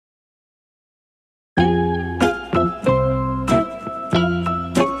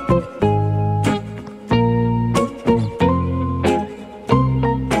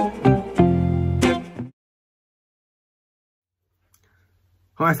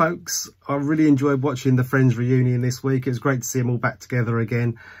Hi folks, I really enjoyed watching the Friends reunion this week. It was great to see them all back together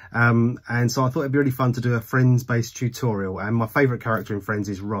again. And so I thought it'd be really fun to do a Friends based tutorial. And my favourite character in Friends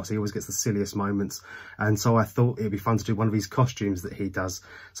is Ross. He always gets the silliest moments. And so I thought it'd be fun to do one of his costumes that he does.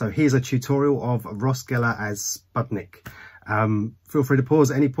 So here's a tutorial of Ross Geller as Spudnik. Feel free to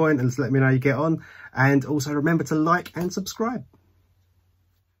pause at any point and just let me know how you get on. And also remember to like and subscribe.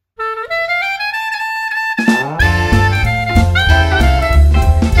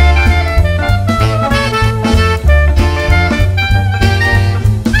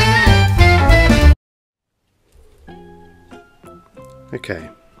 Okay,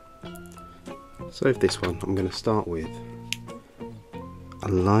 so with this one I'm going to start with a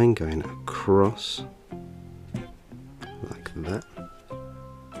line going across like that,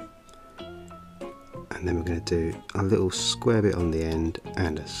 and then we're going to do a little square bit on the end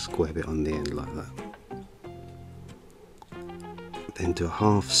and a square bit on the end like that. Then do a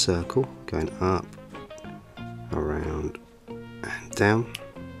half circle going up, around and down.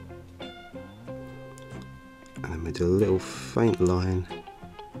 And then we do a little faint line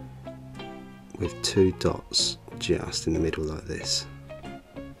with two dots just in the middle like this.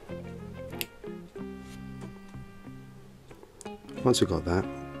 Once we've got that,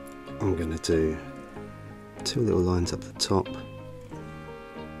 I'm going to do two little lines up the top and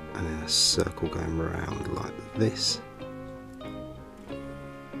then a circle going around like this.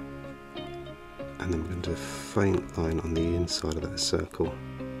 And then we're going to do a faint line on the inside of that circle.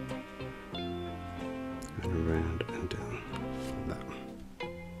 Around and down like that.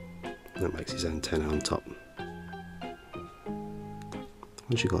 That makes his antenna on top.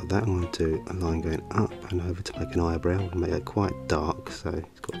 Once you've got that, I'm going to do a line going up and over to make an eyebrow and make it quite dark, so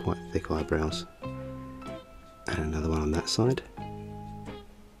he's got quite thick eyebrows. And another one on that side.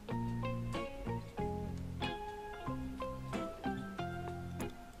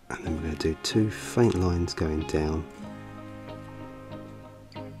 And then we're going to do two faint lines going down.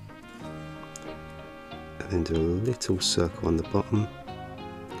 Then do a little circle on the bottom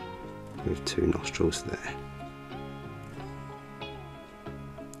with two nostrils there.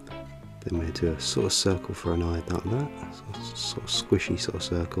 Then we do a sort of circle for an eye like that, sort of squishy sort of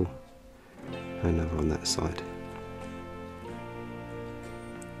circle, and another on that side.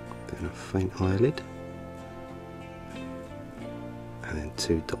 Then a faint eyelid, and then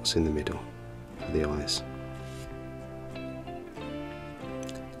two dots in the middle for the eyes.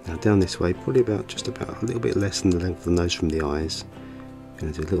 Now down this way, probably just about a little bit less than the length of the nose from the eyes. I'm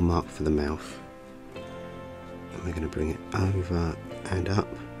going to do a little mark for the mouth. And we're going to bring it over and up,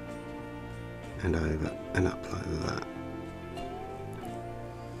 and over and up like that.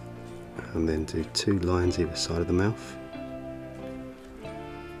 And then do two lines either side of the mouth.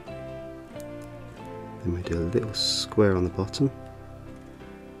 Then we do a little square on the bottom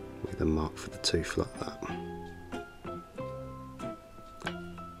with a mark for the tooth like that.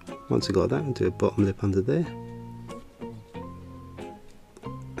 Once we've got that, we'll do a bottom lip under there,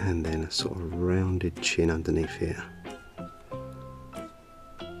 and then a sort of rounded chin underneath here,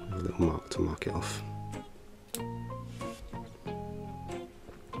 with a little mark to mark it off.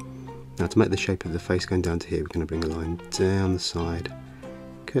 Now to make the shape of the face going down to here, we're going to bring a line down the side,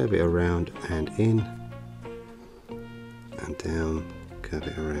 curve it around and in, and down, curve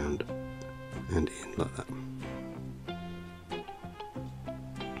it around and in like that.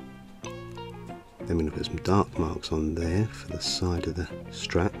 Then we're going to put some dark marks on there for the side of the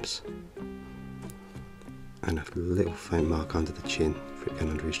straps, and a little faint mark under the chin for it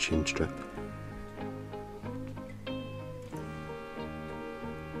going under his chin strap.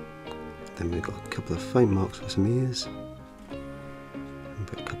 Then we've got a couple of faint marks for some ears, and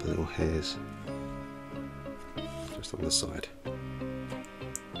put a couple of little hairs just on the side.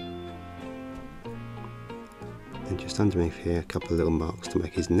 Then just underneath here, a couple of little marks to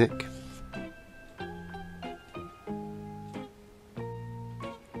make his neck.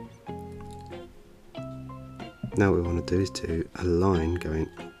 Now what we want to do is do a line going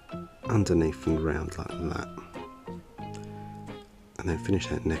underneath and round like that, and then finish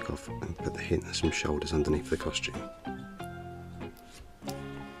that neck off and put the hint of some shoulders underneath the costume.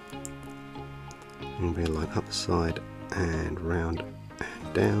 And bring a line up the side and round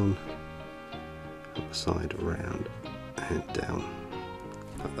and down, up the side, round and down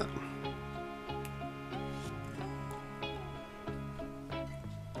like that.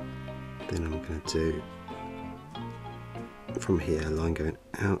 Then I'm going to do from here a line going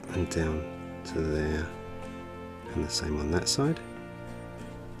out and down to there, and the same on that side.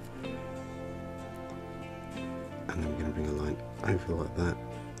 And then we're going to bring a line over like that,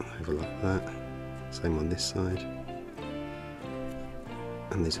 over like that, same on this side,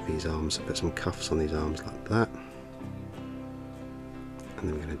 And these are these arms, so put some cuffs on these arms like that. And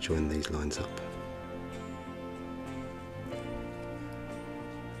then we're going to join these lines up.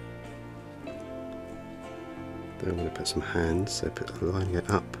 Then I'm going to put some hands, so put the line going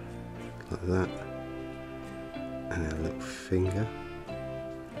up like that. And then a little finger.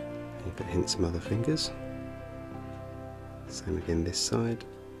 And you put in some other fingers. Same again this side,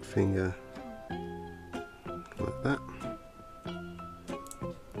 finger like that.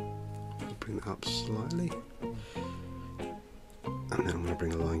 Bring that up slightly, and then I'm going to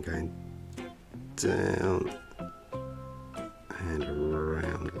bring a line going down and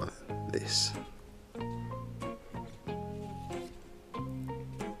around like this.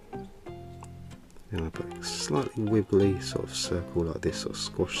 Then I put a slightly wiggly sort of circle like this, sort of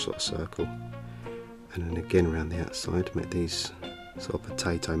squash sort of circle, and then again around the outside to make these sort of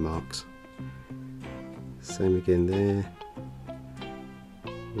potato marks. Same again there.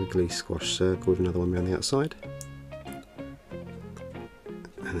 Wiggly squash circle with another one around the outside,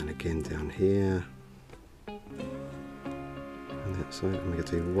 and then again down here on the outside. I'm going to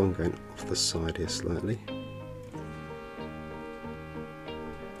do one going off the side here slightly,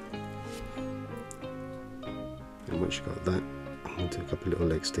 and once you've got that, I'm going to do a couple of little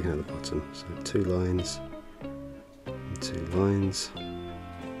legs sticking at the bottom. So 2 lines and 2 lines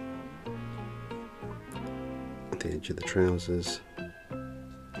at the edge of the trousers.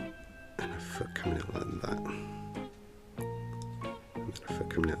 Coming out like that, and a foot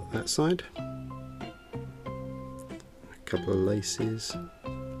coming out that side, a couple of laces,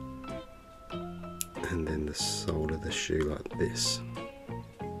 and then the sole of the shoe like this.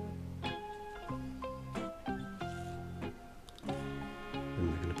 And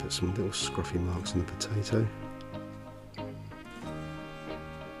we're going to put some little scruffy marks on the potato.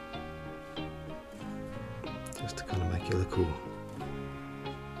 Just to kind of make it look all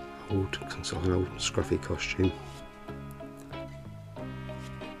old, sort of an old scruffy costume.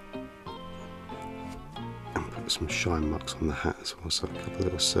 And put some shine marks on the hat as well, so a couple of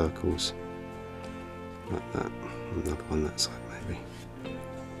little circles like that. Another one that side maybe.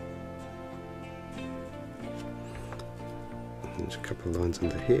 And there's a couple of lines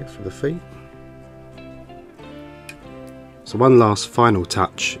under here for the feet. So one last final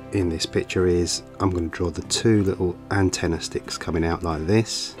touch in this picture is I'm going to draw the 2 little antenna sticks coming out like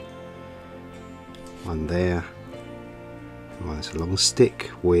this. One there, and one that's a long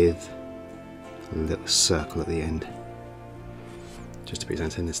stick with a little circle at the end, just to be his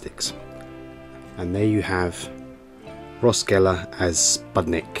antenna sticks. And there you have Ross Geller as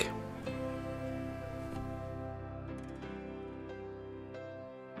Spudnik.